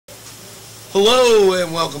Hello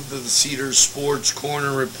and welcome to the Cedars Sports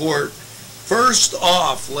Corner Report. First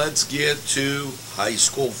off, let's get to high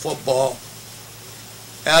school football.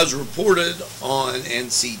 As reported on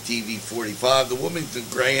NCTV45, the Wilmington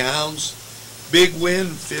Greyhounds, big win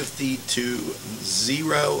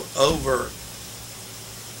 50-0 over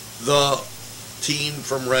the team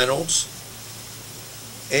from Reynolds.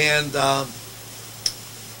 And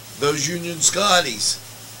those Union Scotties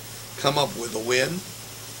come up with a win.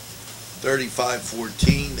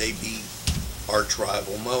 35-14, they beat arch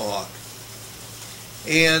rival Mohawk.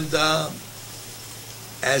 And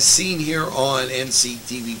as seen here on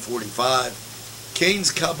NCTV45,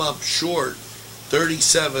 Canes come up short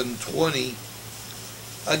 37-20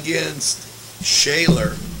 against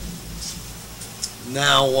Shaler.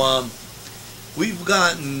 Now, we've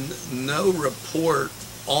gotten no report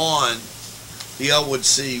on the Elwood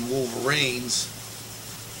City Wolverines.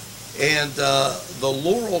 And the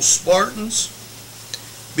Laurel Spartans,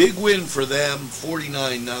 big win for them,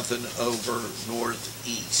 49-0 over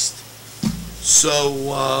Northeast.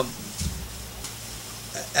 So,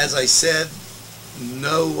 as I said,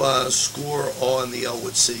 no score on the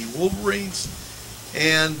Elwood City Wolverines.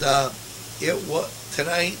 And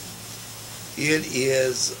tonight, it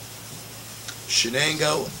is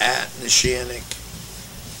Shenango at Neshannock.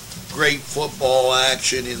 Great football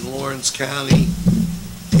action in Lawrence County.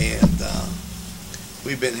 And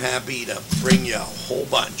we've been happy to bring you a whole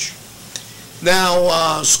bunch.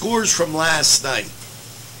 Now, scores from last night.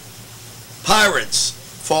 Pirates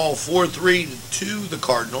fall 4-3 to the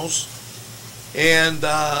Cardinals. And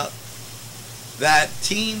that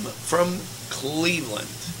team from Cleveland,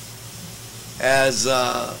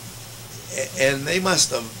 and they must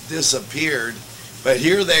have disappeared, but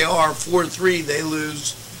here they are, 4-3. They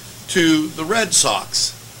lose to the Red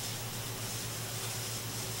Sox.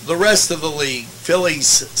 The rest of the league, Phillies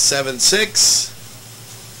 7-6,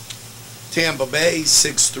 Tampa Bay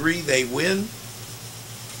 6-3, they win.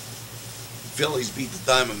 Phillies beat the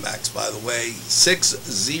Diamondbacks, by the way.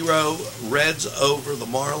 6-0, Reds over the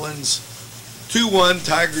Marlins. 2-1,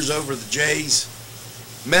 Tigers over the Jays.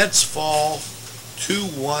 Mets fall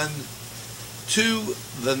 2-1 to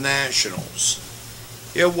the Nationals.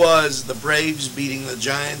 It was the Braves beating the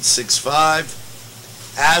Giants 6-5.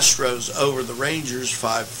 Astros over the Rangers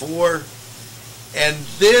 5-4. And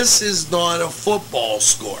this is not a football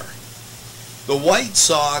score. The White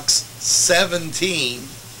Sox 17,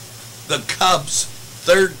 the Cubs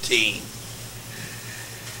 13.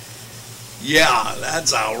 Yeah,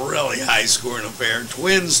 that's a really high scoring affair.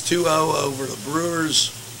 Twins 2-0 over the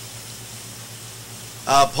Brewers.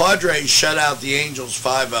 Padres shut out the Angels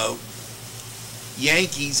 5-0.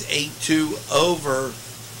 Yankees 8-2 over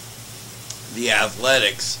the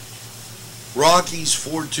Athletics. Rockies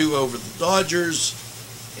 4-2 over the Dodgers,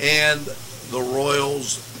 and the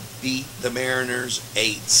Royals beat the Mariners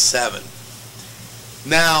 8-7.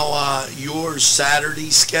 Now, your Saturday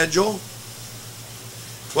schedule,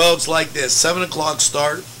 well, it's like this. 7 o'clock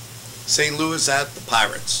start, St. Louis at the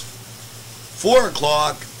Pirates. 4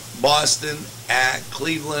 o'clock, Boston at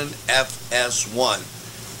Cleveland FS1.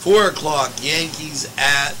 4 o'clock, Yankees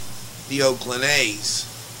at the Oakland A's.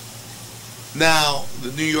 Now,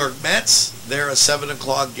 the New York Mets, they're a 7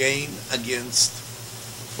 o'clock game against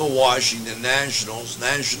the Washington Nationals.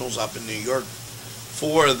 Nationals up in New York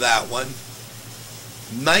for that one.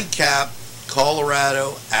 Nightcap,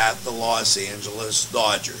 Colorado at the Los Angeles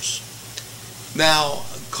Dodgers. Now,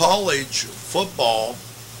 college football,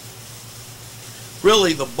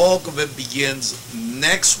 really the bulk of it begins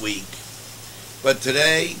next week. But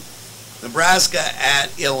today, Nebraska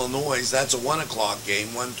at Illinois, that's a 1 o'clock game,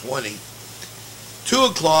 1:20. 2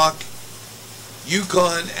 o'clock,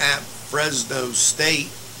 UConn at Fresno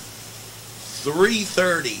State.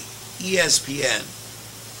 3:30, ESPN,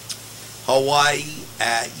 Hawaii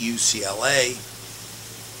at UCLA.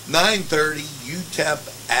 9:30, UTEP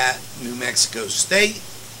at New Mexico State.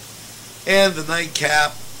 And the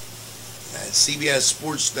nightcap, CBS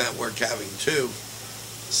Sports Network having two,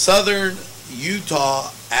 Southern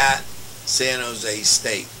Utah at San Jose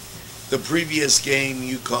State. The previous game,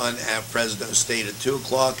 UConn at Fresno State at 2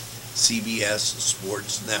 o'clock, CBS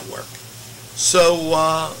Sports Network. So,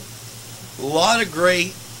 a lot of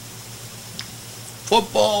great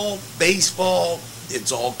football, baseball,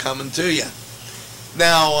 it's all coming to you.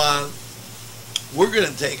 Now, we're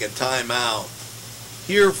going to take a time out,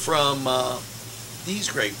 hear from these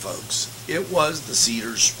great folks. It was the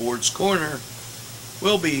Cedars Sports Corner.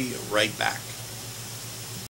 We'll be right back.